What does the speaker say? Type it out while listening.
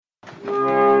Hello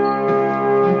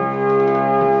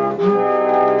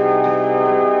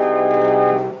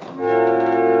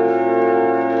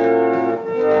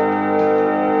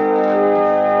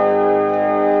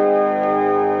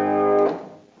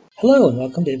and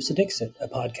welcome to Ipse Dixit, a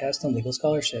podcast on legal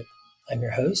scholarship. I'm your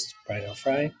host, Brian L.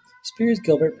 Fry, Spears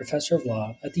Gilbert Professor of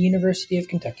Law at the University of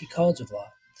Kentucky College of Law.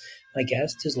 My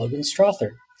guest is Logan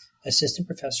Strother, Assistant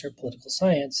Professor of Political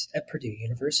Science at Purdue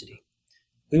University.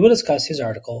 We will discuss his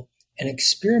article, An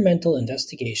Experimental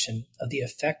Investigation of the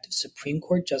Effect of Supreme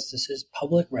Court Justices'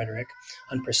 Public Rhetoric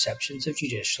on Perceptions of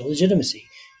Judicial Legitimacy,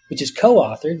 which is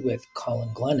co-authored with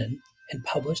Colin Glennon and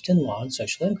published in Law and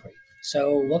Social Inquiry.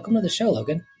 So welcome to the show,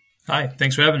 Logan. Hi,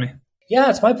 thanks for having me. Yeah,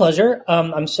 it's my pleasure.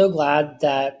 I'm so glad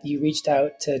that you reached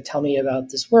out to tell me about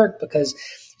this work because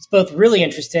it's both really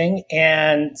interesting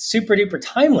and super duper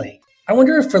timely. I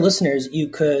wonder if for listeners, you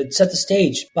could set the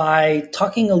stage by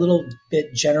talking a little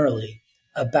bit generally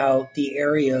about the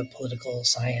area of political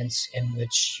science in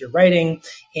which you're writing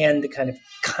and the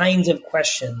kinds of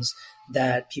questions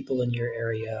that people in your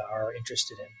area are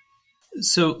interested in.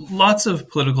 So lots of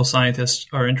political scientists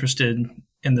are interested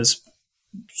in this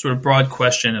sort of broad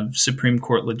question of Supreme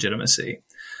Court legitimacy.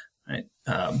 Right?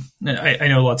 I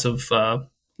know lots of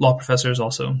law professors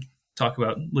also talk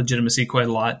about legitimacy quite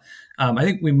a lot. I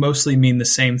think we mostly mean the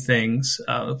same things.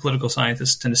 Political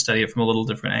scientists tend to study it from a little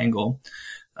different angle,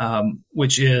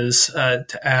 which is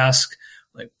to ask,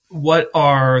 what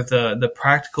are the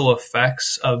practical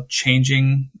effects of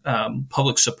changing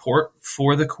public support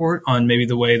for the court on maybe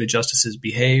the way the justices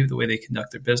behave, the way they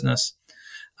conduct their business?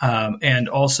 And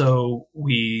also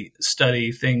we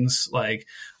study things like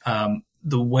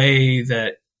the way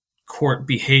that court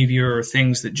behavior or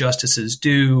things that justices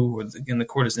do or the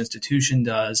court as an institution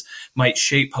does might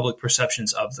shape public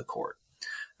perceptions of the court.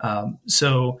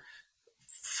 So,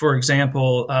 for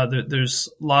example, there's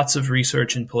lots of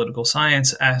research in political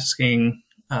science asking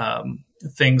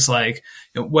things like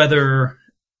whether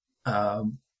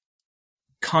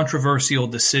controversial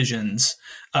decisions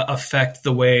affect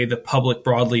the way the public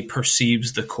broadly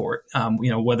perceives the court.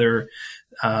 Whether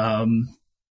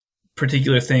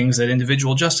particular things that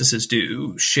individual justices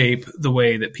do shape the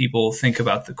way that people think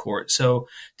about the court. So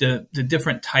the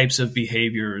different types of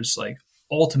behaviors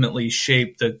ultimately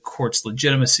shape the court's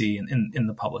legitimacy in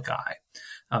the public eye.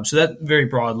 So that very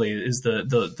broadly is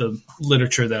the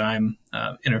literature that I'm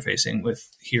interfacing with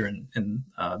here in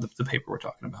the paper we're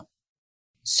talking about.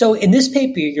 So in this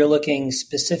paper, you're looking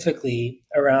specifically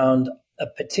around a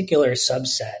particular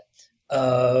subset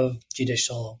of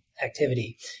judicial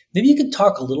activity. Maybe you could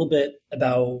talk a little bit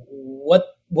about what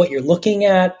you're looking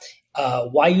at,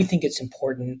 why you think it's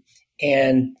important,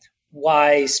 and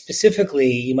why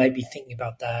specifically you might be thinking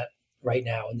about that right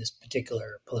now in this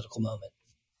particular political moment.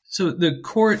 So the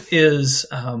court is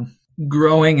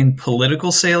growing in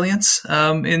political salience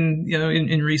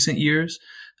in recent years.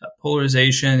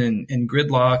 Polarization and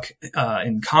gridlock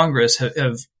in Congress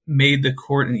have made the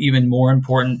court an even more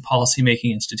important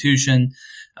policymaking institution.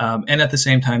 And at the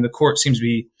same time, the court seems to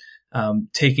be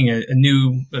taking a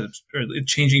new or a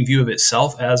changing view of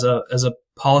itself as a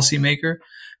policymaker.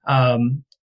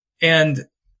 And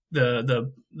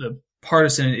the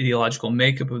partisan and ideological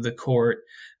makeup of the court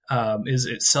is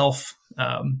itself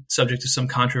subject to some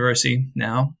controversy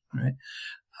now, right?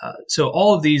 So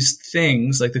all of these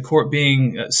things, like the court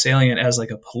being salient as a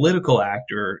political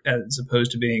actor, as opposed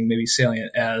to being maybe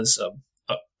salient as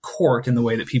a court in the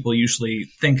way that people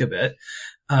usually think of it,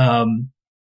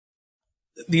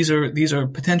 these are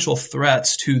potential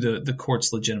threats to the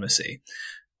court's legitimacy.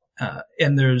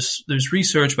 And there's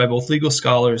research by both legal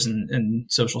scholars and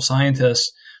social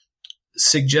scientists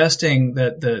suggesting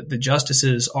that the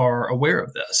justices are aware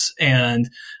of this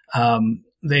and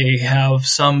they have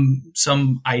some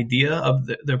idea of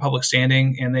their public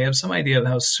standing, and they have some idea of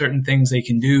how certain things they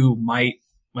can do might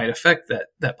affect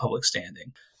that public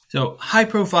standing. So high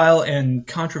profile and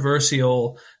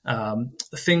controversial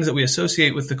things that we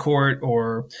associate with the court,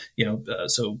 or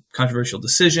so controversial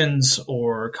decisions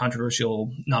or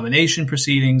controversial nomination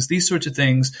proceedings, these sorts of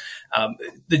things,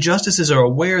 the justices are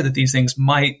aware that these things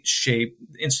might shape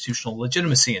institutional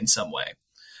legitimacy in some way.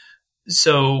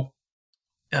 So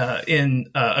in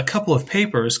a couple of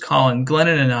papers, Colin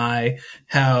Glennon and I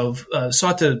have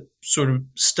sought to sort of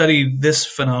study this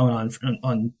phenomenon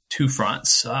on two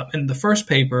fronts. In the first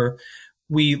paper,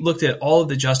 we looked at all of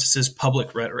the justices'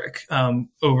 public rhetoric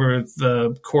over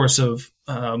the course of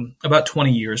about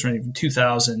 20 years, right, from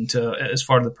 2000 to as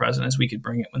far to the present as we could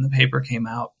bring it when the paper came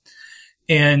out.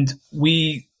 And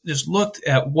we just looked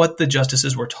at what the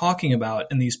justices were talking about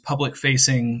in these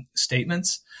public-facing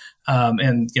statements.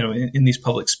 and in these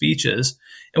public speeches.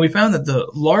 And we found that the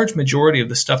large majority of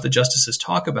the stuff that justices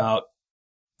talk about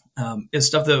is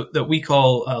stuff that we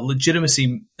call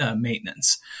legitimacy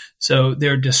maintenance. So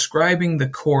they're describing the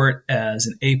court as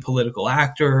an apolitical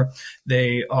actor.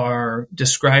 They are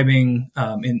describing,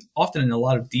 often in a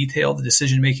lot of detail, the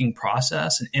decision-making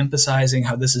process and emphasizing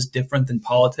how this is different than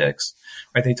politics.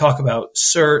 Right? They talk about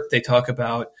cert. They talk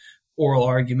about oral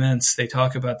arguments. They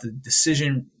talk about the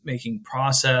decision-making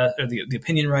process or the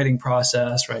opinion writing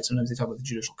process. Right? Sometimes they talk about the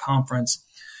judicial conference.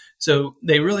 So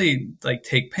they really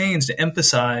take pains to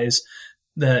emphasize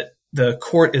that the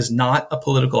court is not a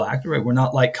political actor, right? We're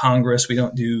not like Congress. We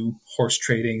don't do horse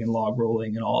trading and log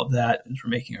rolling and all of that as we're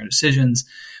making our decisions.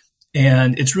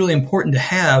 And it's really important to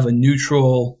have a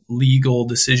neutral legal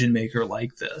decision maker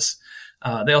like this.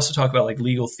 They also talk about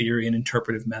legal theory and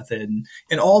interpretive method.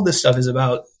 And all this stuff is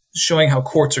about showing how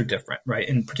courts are different, right?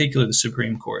 In particular, the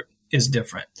Supreme Court is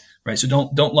different, right? So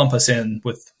don't lump us in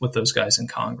with those guys in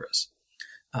Congress.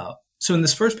 So in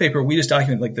this first paper, we just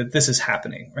document that this is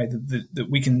happening, right? That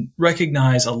we can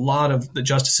recognize a lot of the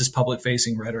justices'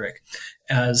 public-facing rhetoric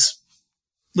as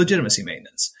legitimacy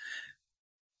maintenance.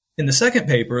 In the second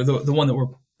paper, the one that we're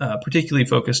particularly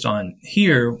focused on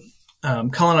here, Colin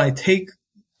and I take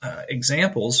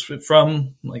examples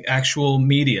from actual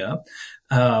media,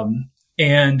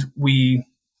 and we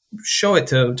show it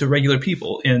to regular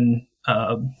people in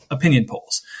opinion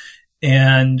polls.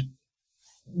 And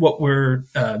what we're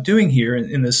doing here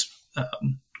in this,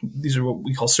 these are what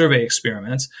we call survey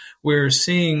experiments. We're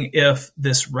seeing if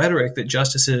this rhetoric that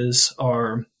justices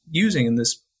are using in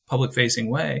this public-facing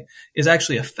way is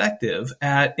actually effective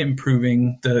at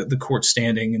improving the court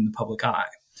standing in the public eye.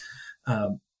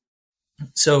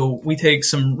 So we take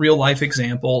some real-life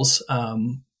examples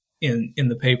in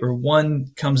the paper. One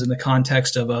comes in the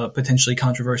context of a potentially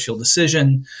controversial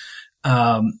decision.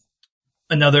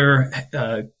 Another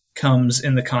comes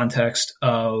in the context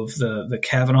of the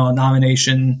Kavanaugh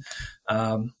nomination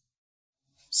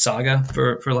saga,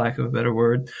 for lack of a better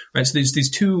word, right? So these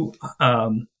two,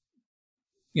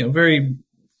 very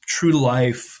true to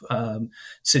life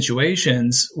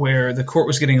situations where the court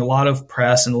was getting a lot of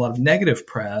press and a lot of negative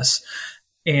press,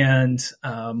 and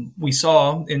we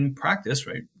saw in practice,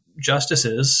 right,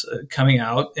 justices coming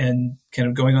out and kind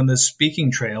of going on this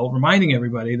speaking trail, reminding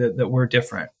everybody that we're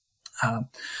different.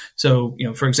 So,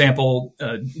 for example,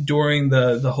 during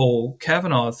the whole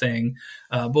Kavanaugh thing,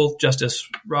 both Justice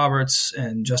Roberts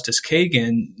and Justice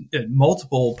Kagan at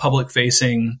multiple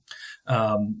public-facing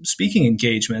speaking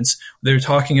engagements, they're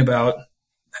talking about,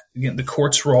 again, the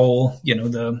court's role,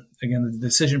 the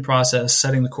decision process,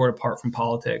 setting the court apart from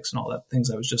politics and all that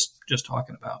things I was just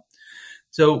talking about.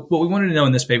 So what we wanted to know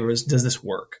in this paper is, does this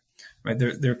work? Right?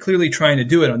 They're clearly trying to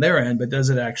do it on their end, but does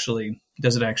it actually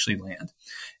land?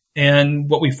 And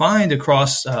what we find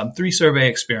across 3 survey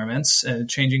experiments and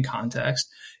changing context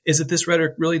is that this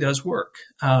rhetoric really does work.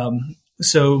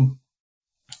 So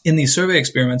in these survey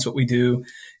experiments, what we do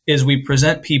is we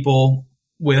present people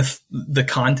with the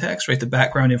context, right, the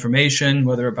background information,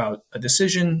 whether about a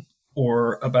decision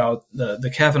or about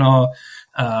the Kavanaugh,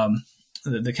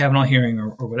 the Kavanaugh hearing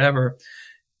or whatever.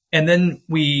 And then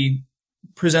we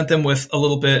present them with a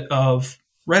little bit of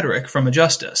rhetoric from a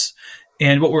justice.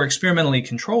 And what we're experimentally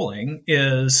controlling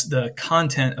is the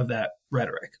content of that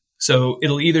rhetoric. So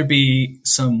it'll either be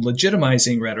some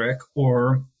legitimizing rhetoric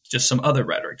or just some other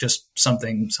rhetoric, just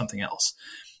something else.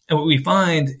 And what we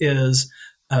find is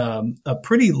a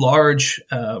pretty large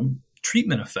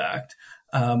treatment effect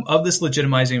of this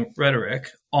legitimizing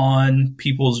rhetoric on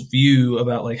people's view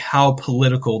about how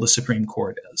political the Supreme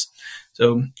Court is.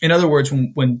 So in other words,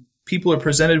 when people are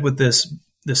presented with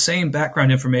the same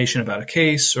background information about a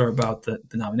case or about the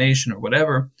nomination or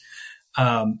whatever,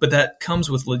 but that comes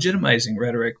with legitimizing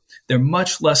rhetoric, they're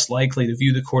much less likely to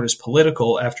view the court as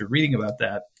political after reading about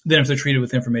that than if they're treated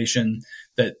with information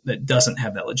that doesn't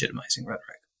have that legitimizing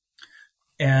rhetoric.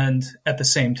 And at the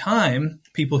same time,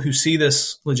 people who see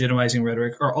this legitimizing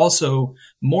rhetoric are also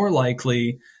more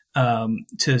likely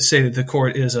to say that the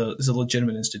court is a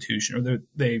legitimate institution, or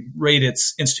they rate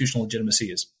its institutional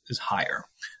legitimacy as higher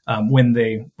when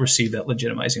they receive that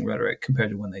legitimizing rhetoric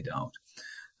compared to when they don't.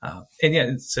 And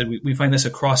yeah, so we find this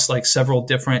across several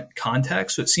different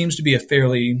contexts. So it seems to be a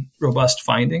fairly robust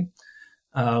finding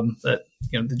that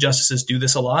the justices do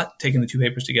this a lot, taking the 2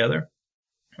 papers together.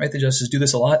 Right, the justices do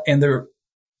this a lot, and there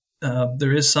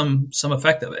is some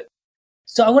effect of it.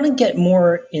 So I want to get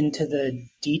more into the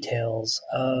details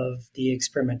of the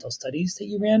experimental studies that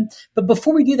you ran. But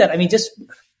before we do that, just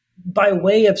by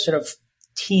way of sort of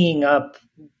teeing up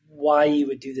why you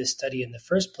would do this study in the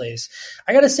first place.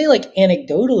 I got to say, like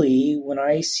anecdotally, when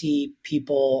I see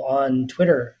people on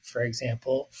Twitter, for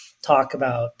example, talk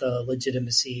about the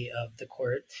legitimacy of the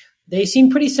court, they seem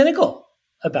pretty cynical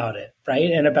about it,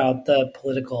 right? And about the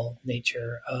political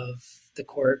nature of the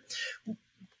court.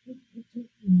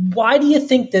 Why do you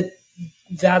think that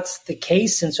that's the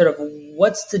case, and sort of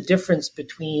what's the difference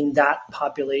between that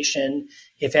population,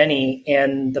 if any,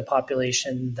 and the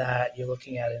population that you're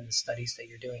looking at in the studies that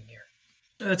you're doing here?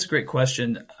 That's a great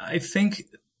question. I think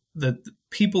that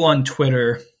people on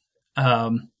Twitter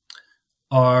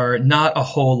are not a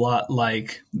whole lot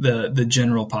like the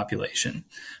general population,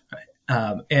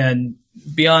 right? And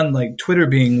beyond like Twitter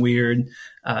being weird,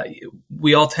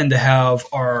 we all tend to have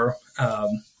our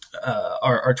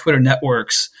Twitter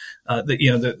networks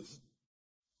that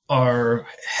are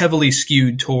heavily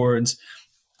skewed towards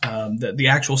the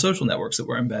actual social networks that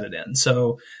we're embedded in.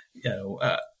 So,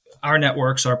 our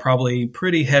networks are probably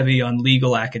pretty heavy on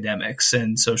legal academics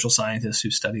and social scientists who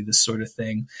study this sort of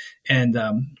thing, and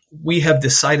we have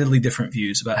decidedly different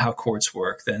views about how courts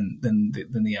work than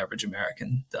the average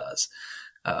American does.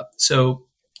 So,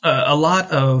 a lot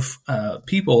of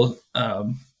people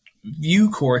view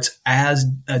courts as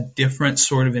a different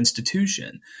sort of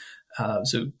institution.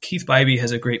 So Keith Bybee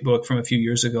has a great book from a few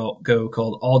years ago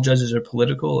called All Judges Are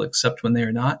Political Except When They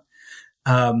Are Not.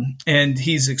 And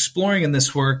he's exploring in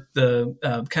this work the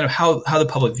kind of how the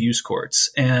public views courts.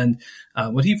 And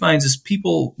what he finds is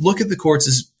people look at the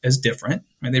courts as different,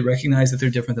 and they recognize that they're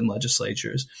different than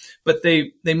legislatures, but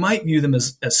they might view them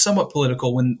as somewhat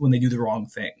political when they do the wrong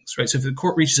things, right? So if the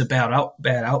court reaches a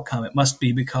bad outcome, it must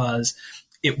be because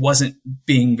it wasn't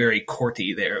being very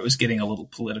courty there. It was getting a little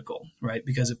political, right?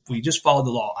 Because if we just followed the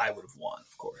law, I would have won,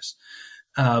 of course.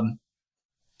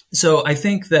 So I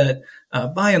think that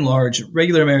by and large,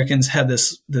 regular Americans have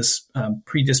this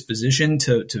predisposition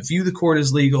to view the court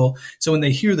as legal. So when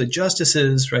they hear the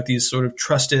justices, right, these sort of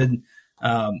trusted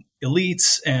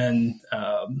elites, and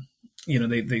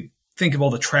they think of all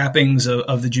the trappings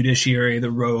of the judiciary, the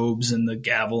robes and the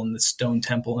gavel and the stone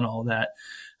temple and all that.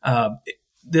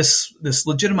 This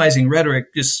legitimizing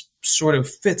rhetoric just sort of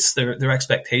fits their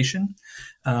expectation,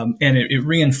 and it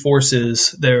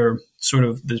reinforces their sort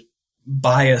of the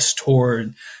bias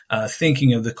toward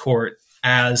thinking of the court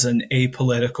as an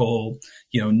apolitical,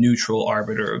 neutral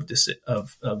arbiter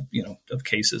of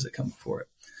cases that come before it.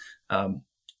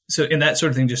 And that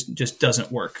sort of thing just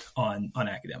doesn't work on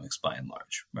academics by and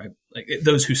large, right? Like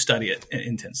those who study it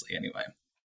intensely, anyway.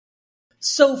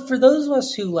 So for those of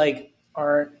us who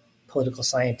aren't political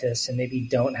scientists and maybe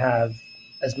don't have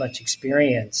as much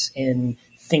experience in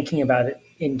thinking about it,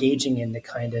 engaging in the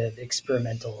kind of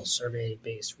experimental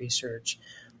survey-based research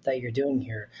that you're doing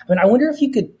here, I wonder if you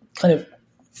could kind of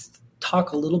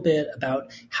talk a little bit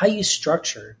about how you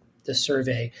structured the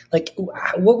survey. Like,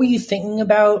 what were you thinking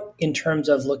about in terms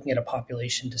of looking at a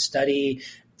population to study,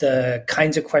 the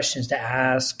kinds of questions to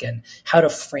ask, and how to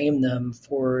frame them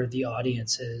for the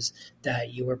audiences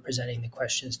that you were presenting the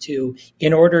questions to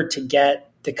in order to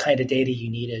get the kind of data you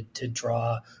needed to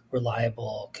draw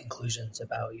reliable conclusions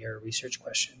about your research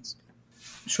questions?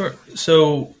 Sure.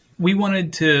 So we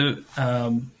wanted to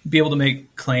be able to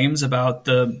make claims about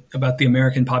the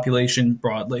American population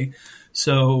broadly.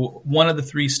 So one of the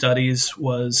three studies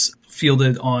was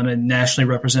fielded on a nationally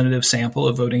representative sample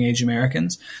of voting age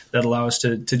Americans that allow us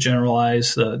to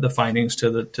generalize the findings to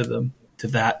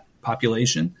that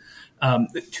population.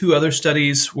 Two other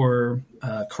studies were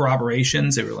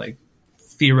corroborations. They were like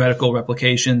theoretical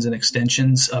replications and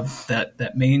extensions of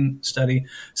that main study.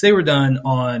 So they were done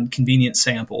on convenient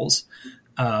samples.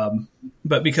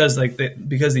 But because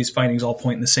these findings all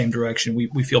point in the same direction,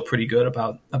 we feel pretty good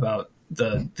about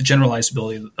the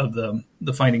generalizability of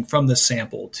the finding from this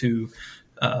sample to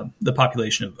the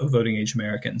population of voting age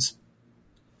Americans.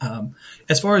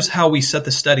 As far as how we set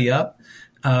the study up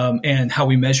and how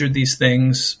we measured these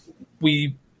things,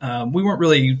 we weren't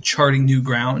really charting new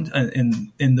ground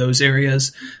in those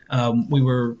areas. We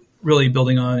were really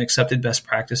building on accepted best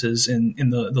practices in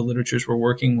the literatures we're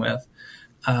working with.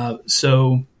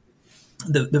 So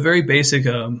the very basic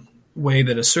way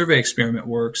that a survey experiment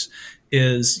works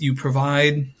is you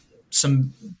provide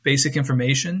some basic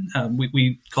information.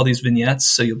 We call these vignettes.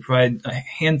 So you'll provide a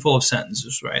handful of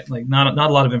sentences, right? Like not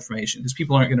a lot of information, because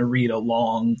people aren't going to read a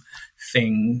long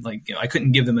thing. Like, I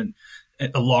couldn't give them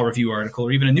a law review article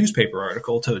or even a newspaper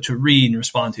article to read and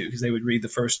respond to, because they would read the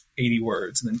first 80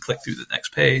 words and then click through the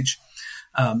next page.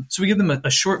 So we give them a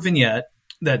short vignette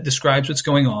that describes what's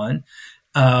going on.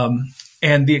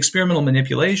 And the experimental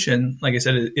manipulation, like I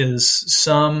said, is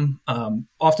some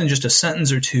often just a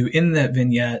sentence or two in that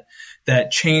vignette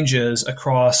that changes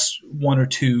across one or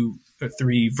two or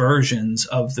three versions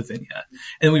of the vignette.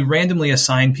 And we randomly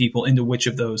assign people into which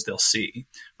of those they'll see,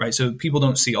 right? So people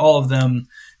don't see all of them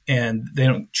and they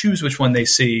don't choose which one they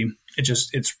see.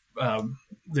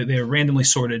 They're randomly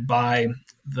sorted by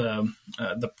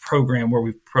the program where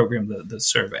we program the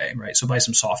survey, right? So by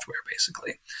some software,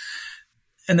 basically.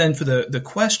 And then for the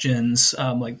questions,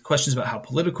 like questions about how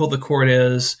political the court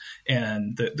is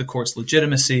and the court's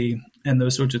legitimacy and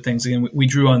those sorts of things. Again, we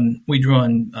drew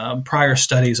on prior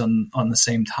studies on the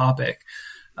same topic.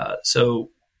 So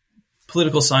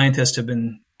political scientists have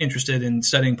been interested in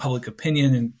studying public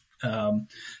opinion and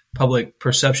public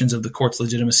perceptions of the court's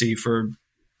legitimacy for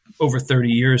over 30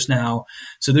 years now.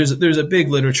 So there's a big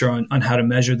literature on how to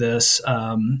measure this,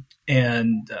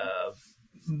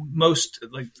 most,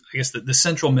 like, I guess the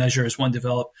central measure is one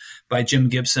developed by Jim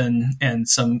Gibson and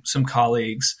some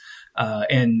colleagues,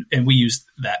 and we use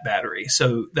that battery.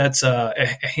 So that's a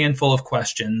handful of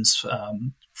questions,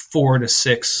 4 to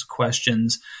 6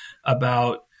 questions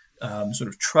about sort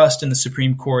of trust in the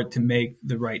Supreme Court to make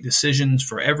the right decisions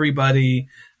for everybody,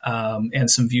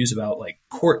 and some views about like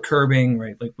court curbing,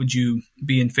 right? Like, would you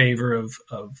be in favor of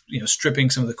stripping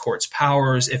some of the court's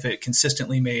powers if it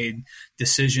consistently made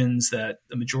decisions that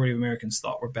the majority of Americans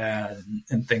thought were bad,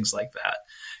 and things like that.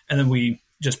 And then we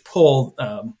just pull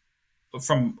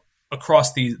from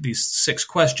across these 6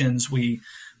 questions, we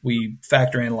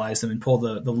factor analyze them and pull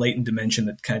the latent dimension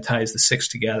that kind of ties the 6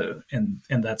 together, and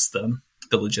that's the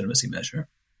legitimacy measure.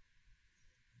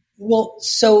 Well,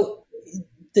 so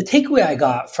the takeaway I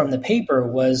got from the paper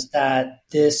was that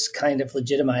this kind of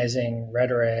legitimizing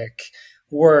rhetoric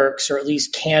works, or at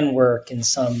least can work in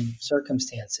some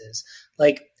circumstances.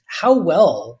 Like, how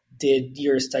well did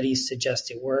your studies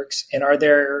suggest it works? And are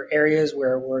there areas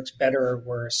where it works better or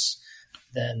worse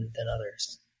than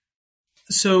others?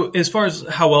 So as far as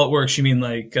how well it works, you mean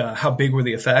like how big were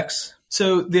the effects?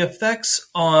 So the effects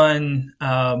on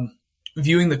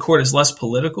viewing the court as less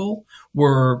political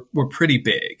were pretty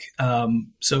big.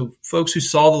 So folks who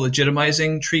saw the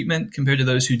legitimizing treatment compared to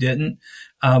those who didn't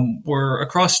were,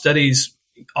 across studies,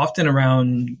 often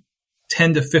around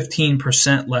 10 to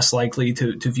 15% less likely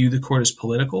to view the court as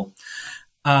political.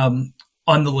 On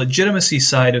the legitimacy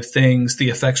side of things, the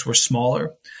effects were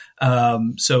smaller.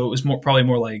 So it was probably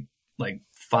more like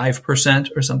 5%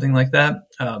 or something like that.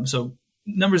 So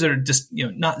numbers that are just,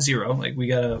 not zero, like we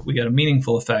got a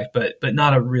meaningful effect, but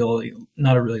not a really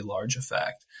large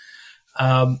effect.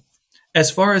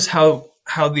 As far as how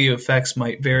the effects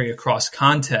might vary across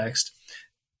context,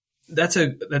 that's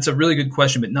a really good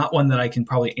question, but not one that I can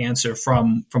probably answer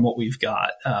from what we've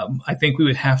got. I think we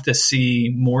would have to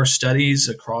see more studies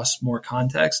across more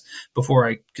contexts before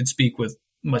I could speak with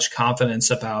much confidence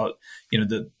about,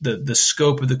 the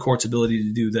scope of the court's ability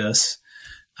to do this.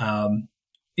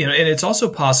 And it's also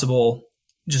possible,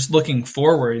 just looking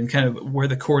forward and kind of where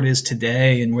the court is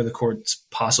today and where the court's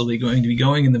possibly going to be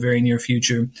going in the very near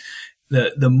future,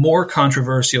 the more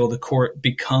controversial the court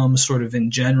becomes sort of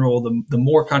in general, the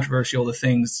more controversial the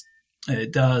things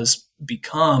it does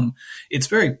become, it's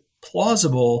very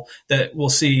plausible that we'll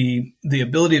see the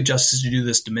ability of justice to do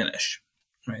this diminish,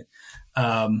 right?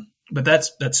 But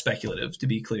that's speculative, to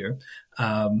be clear.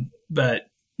 But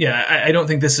yeah, I don't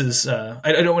think this is, I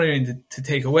don't want anyone to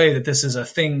take away that this is a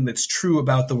thing that's true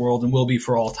about the world and will be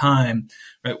for all time,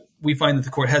 right? We find that the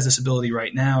court has this ability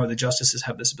right now, or the justices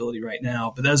have this ability right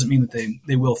now, but that doesn't mean that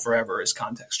they will forever as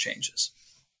context changes.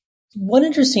 One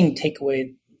interesting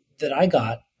takeaway that I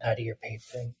got out of your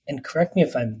paper, and correct me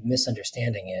if I'm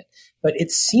misunderstanding it, but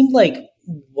it seemed like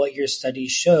what your study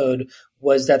showed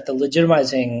was that the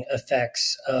legitimizing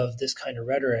effects of this kind of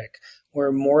rhetoric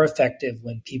were more effective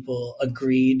when people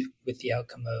agreed with the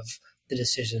outcome of the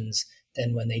decisions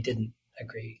than when they didn't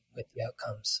agree with the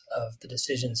outcomes of the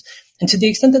decisions. And to the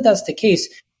extent that that's the case,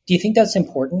 do you think that's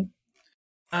important?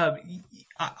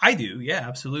 I do. Yeah,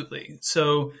 absolutely.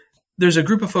 So there's a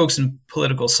group of folks in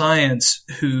political science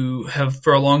who have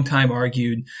for a long time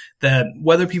argued that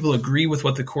whether people agree with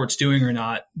what the court's doing or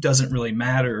not doesn't really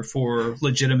matter for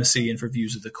legitimacy and for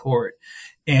views of the court.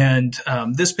 And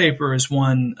this paper is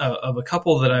one of a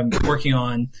couple that I'm working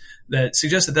on that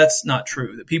suggests that that's not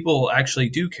true, that people actually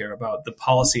do care about the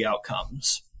policy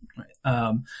outcomes.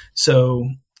 Right? So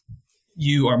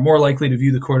you are more likely to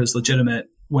view the court as legitimate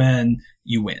when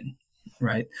you win,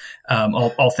 right?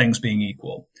 All things being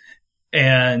equal.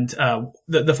 And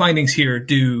the findings here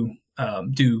do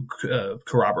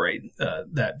corroborate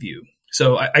that view.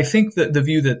 So I think that the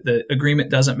view that the agreement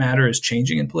doesn't matter is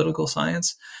changing in political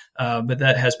science, but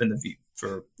that has been the view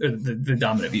for the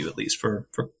dominant view, at least for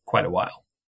quite a while.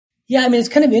 Yeah, I mean, it's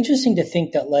kind of interesting to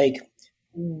think that, like,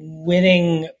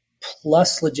 winning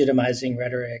plus legitimizing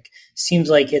rhetoric seems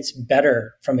like it's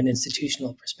better from an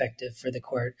institutional perspective for the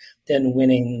court than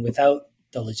winning without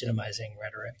the legitimizing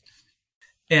rhetoric.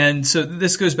 And so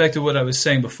this goes back to what I was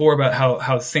saying before about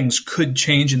how things could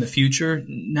change in the future.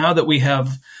 Now that we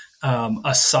have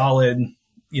a solid,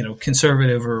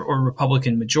 conservative or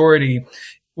Republican majority,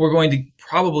 we're going to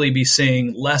probably be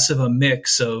seeing less of a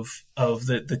mix of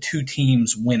the two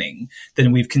teams winning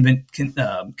than we've kind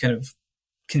of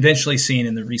conventionally seen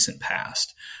in the recent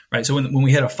past, right? So when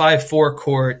we had a 5-4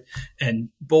 court and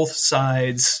both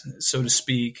sides, so to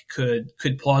speak, could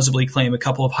plausibly claim a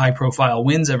couple of high-profile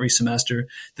wins every semester,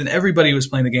 then everybody was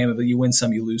playing the game of you win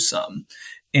some, you lose some.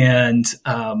 And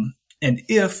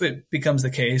if it becomes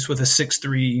the case with a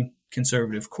 6-3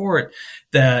 conservative court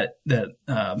that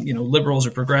liberals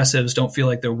or progressives don't feel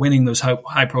like they're winning those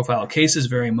high-profile cases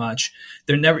very much,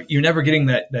 you're never getting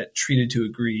that treated to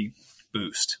agree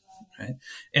boost. Right?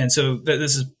 And so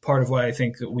this is part of why I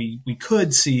think that we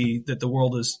could see that the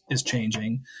world is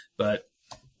changing, but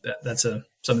that's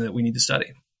something that we need to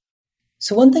study.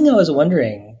 So one thing I was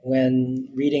wondering when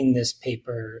reading this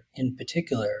paper in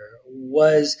particular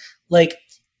was, like,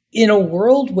 in a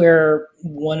world where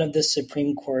one of the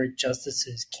Supreme Court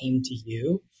justices came to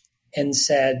you and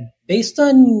said, based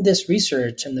on this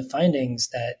research and the findings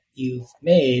that you've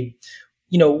made,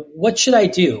 what should I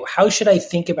do? How should I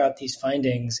think about these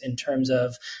findings in terms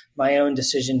of my own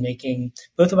decision making,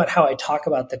 both about how I talk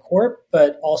about the court,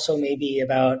 but also maybe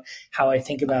about how I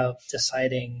think about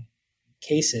deciding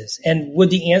cases? And would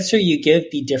the answer you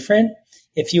give be different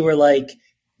if you were like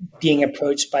being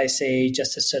approached by, say,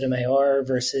 Justice Sotomayor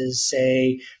versus,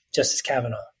 say, Justice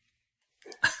Kavanaugh?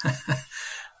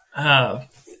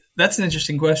 That's an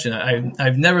interesting question.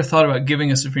 I've never thought about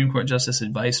giving a Supreme Court justice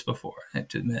advice before, I have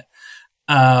to admit.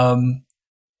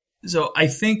 So I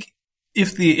think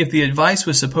if the advice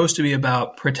was supposed to be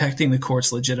about protecting the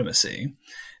court's legitimacy,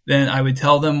 then I would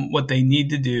tell them what they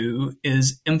need to do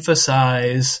is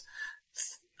emphasize,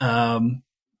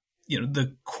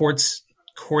 the court's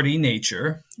courty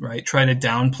nature, right? Try to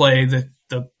downplay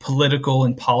the political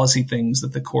and policy things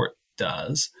that the court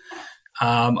does.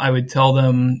 I would tell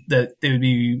them that they would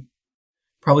be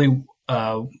probably,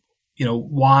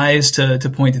 wise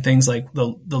to point to things like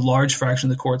the large fraction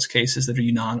of the court's cases that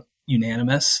are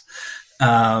unanimous.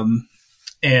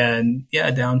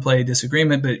 Downplay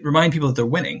disagreement, but remind people that they're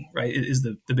winning, right? It is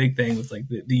the big thing with like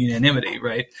the unanimity,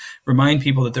 right? Remind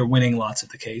people that they're winning lots of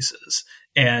the cases.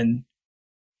 And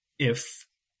if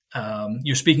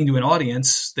you're speaking to an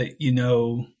audience that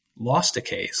lost a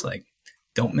case, like,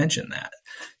 don't mention that,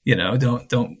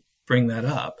 don't bring that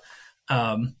up.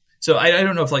 So I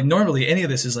don't know if like normally any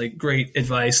of this is like great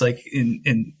advice, like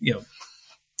in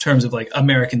terms of like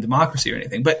American democracy or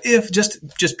anything, but if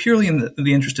just purely in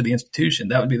the interest of the institution,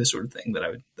 that would be the sort of thing that I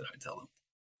would tell them.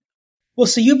 Well,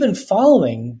 so you've been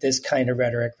following this kind of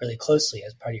rhetoric really closely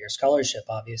as part of your scholarship,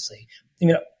 obviously.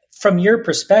 From your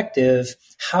perspective,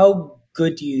 how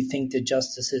good do you think the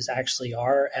justices actually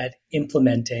are at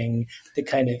implementing the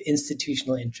kind of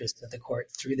institutional interest of the court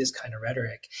through this kind of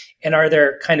rhetoric? And are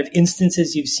there kind of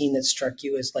instances you've seen that struck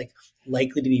you as like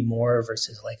likely to be more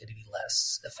versus likely to be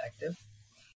less effective?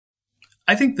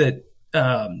 I think that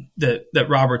that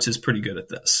Roberts is pretty good at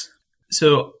this.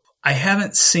 So I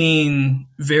haven't seen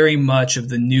very much of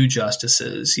the new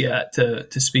justices yet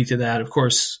to speak to that. Of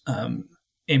course,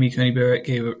 Amy Coney Barrett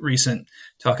gave a recent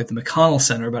talk at the McConnell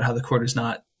Center about how the court is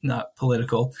not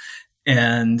political,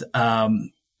 and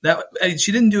that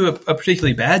she didn't do a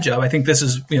particularly bad job. I think this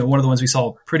is one of the ones we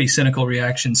saw pretty cynical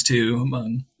reactions to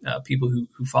among people who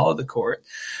follow the court.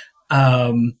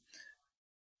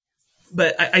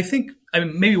 But I think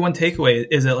maybe one takeaway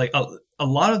is that like a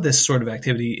lot of this sort of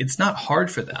activity, it's not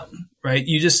hard for them, right? If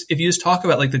you just talk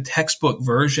about like the textbook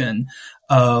version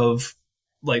of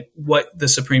like what the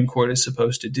Supreme Court is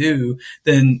supposed to do,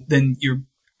 then you're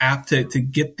apt to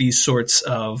get these sorts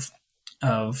of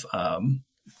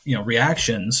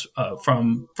reactions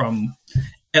from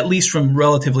at least from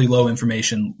relatively low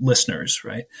information listeners,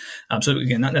 right? So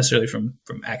again, not necessarily from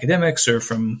academics or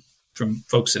from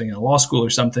folks sitting in a law school or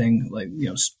something, like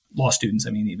law students,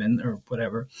 even, or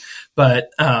whatever, but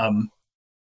among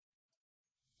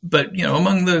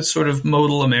the sort of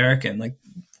modal American, like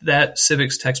that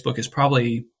civics textbook is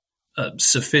probably a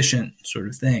sufficient sort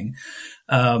of thing.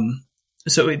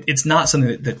 So it's not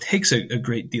something that takes a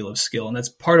great deal of skill. And that's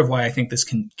part of why I think this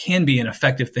can be an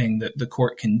effective thing that the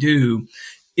court can do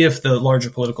if the larger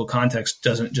political context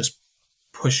doesn't just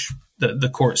push the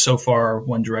court so far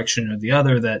one direction or the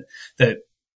other that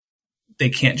they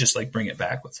can't just like bring it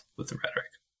back with the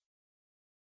rhetoric.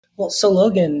 Well, so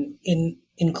Logan, in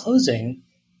in closing,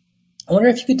 I wonder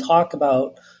if you could talk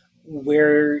about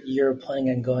where you're planning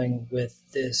on going with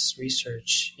this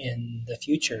research in the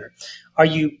future. Are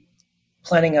you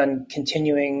planning on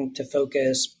continuing to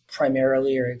focus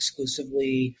primarily or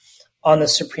exclusively on the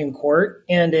Supreme Court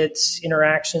and its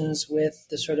interactions with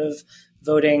the sort of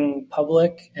voting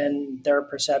public and their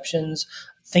perceptions,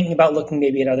 thinking about looking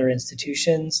maybe at other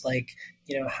institutions, like,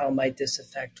 how might this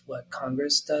affect what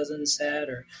Congress does and said,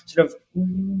 or sort of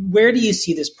where do you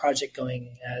see this project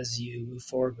going as you move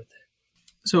forward with it?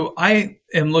 So I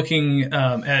am looking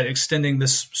at extending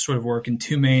this sort of work in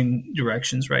two main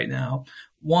directions right now.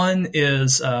 One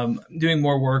is doing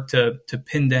more work to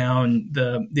pin down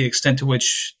the extent to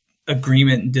which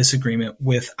agreement and disagreement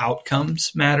with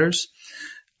outcomes matters.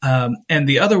 And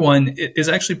the other one is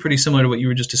actually pretty similar to what you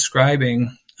were just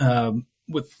describing,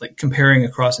 with like comparing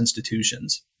across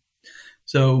institutions.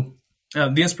 So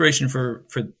the inspiration for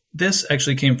this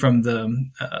actually came from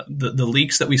the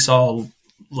leaks that we saw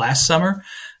last summer.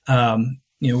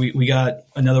 We got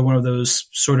another one of those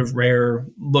sort of rare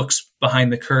looks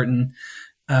behind the curtain.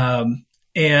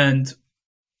 And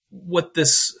what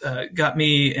this got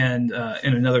me and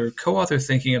another co-author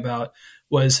thinking about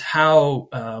was how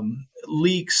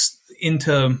leaks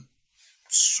into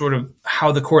sort of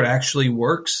how the court actually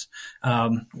works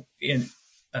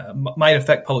might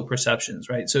affect public perceptions,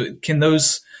 right? So can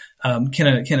those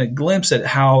can a glimpse at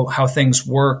how things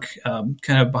work kind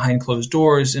of behind closed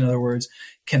doors, in other words,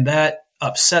 can that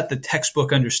upset the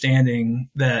textbook understanding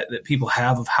that people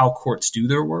have of how courts do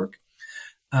their work?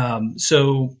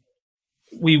 So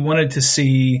we wanted to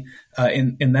see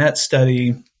in that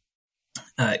study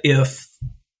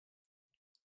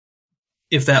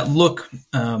if that look,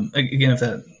 again, if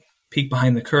that peek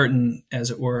behind the curtain,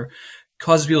 as it were,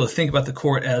 causes people to think about the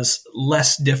court as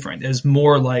less different, as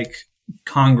more like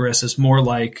Congress, as more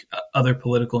like other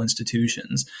political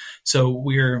institutions. So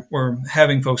we're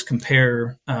having folks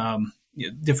compare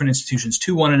different institutions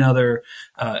to one another,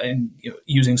 and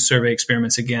using survey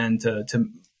experiments again to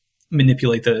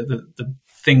manipulate the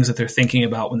things that they're thinking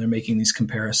about when they're making these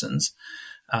comparisons.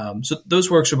 So those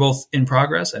works are both in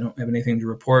progress. I don't have anything to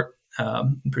report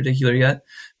in particular yet,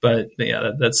 but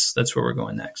yeah, that's where we're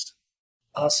going next.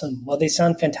 Awesome. Well, they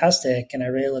sound fantastic, and I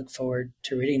really look forward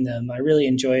to reading them. I really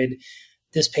enjoyed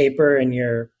this paper and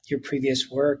your previous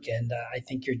work, and I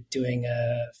think you're doing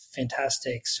a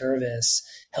fantastic service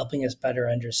helping us better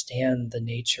understand the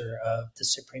nature of the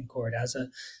Supreme Court as a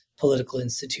political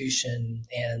institution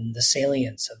and the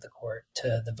salience of the court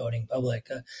to the voting public.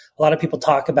 A lot of people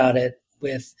talk about it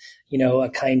with, a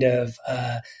kind of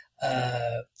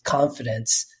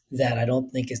confidence that I don't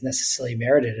think is necessarily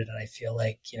merited. And I feel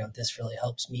like, this really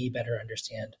helps me better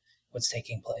understand what's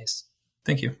taking place.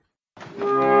 Thank you.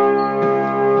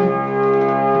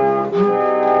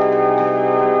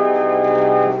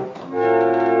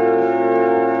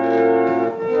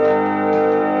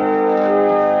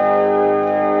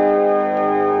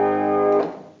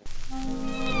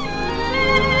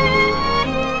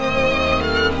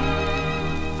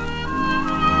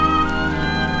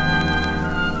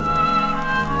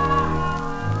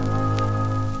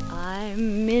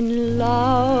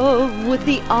 With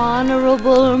the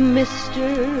Honorable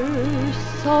Mr.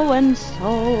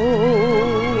 So-and-so.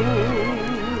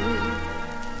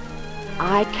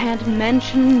 I can't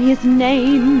mention his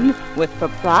name with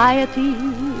propriety.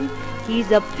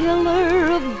 He's a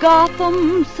pillar of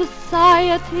Gotham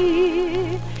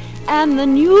society, and the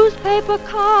newspaper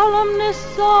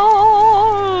columnists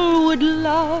all would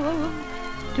love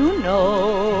to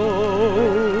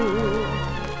know.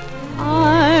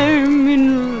 I'm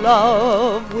in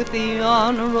love with the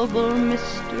Honorable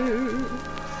Mr.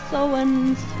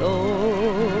 So-and-so.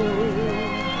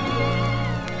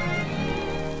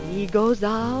 He goes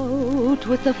out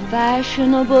with a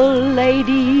fashionable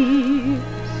lady,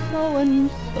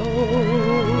 so-and-so.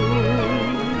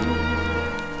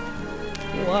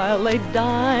 While they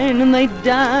dine and they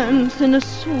dance in a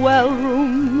swell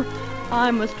room, I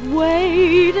must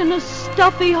wait in a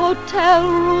stuffy hotel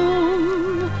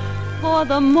room for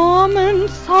the moment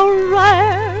so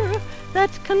rare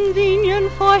that's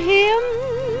convenient for him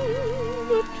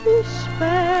to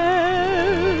spare.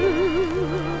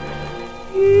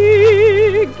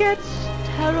 He gets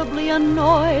terribly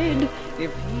annoyed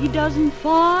if he doesn't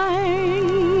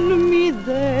find me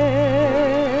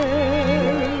there.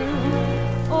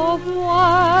 Oh,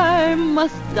 why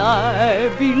must I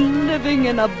be living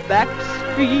in a back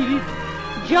street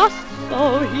just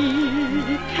so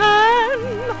he can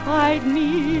hide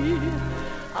me?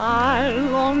 I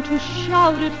long to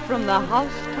shout it from the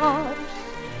housetops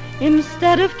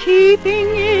instead of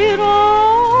keeping it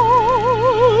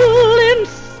all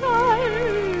inside.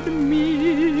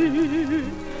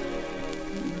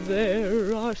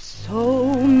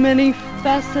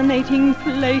 fascinating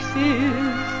places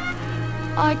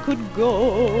I could go.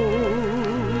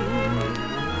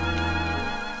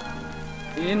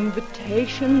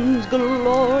 Invitations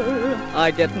galore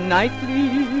I get nightly.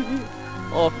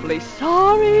 Awfully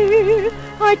sorry,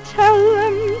 I tell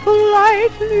them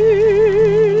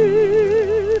politely.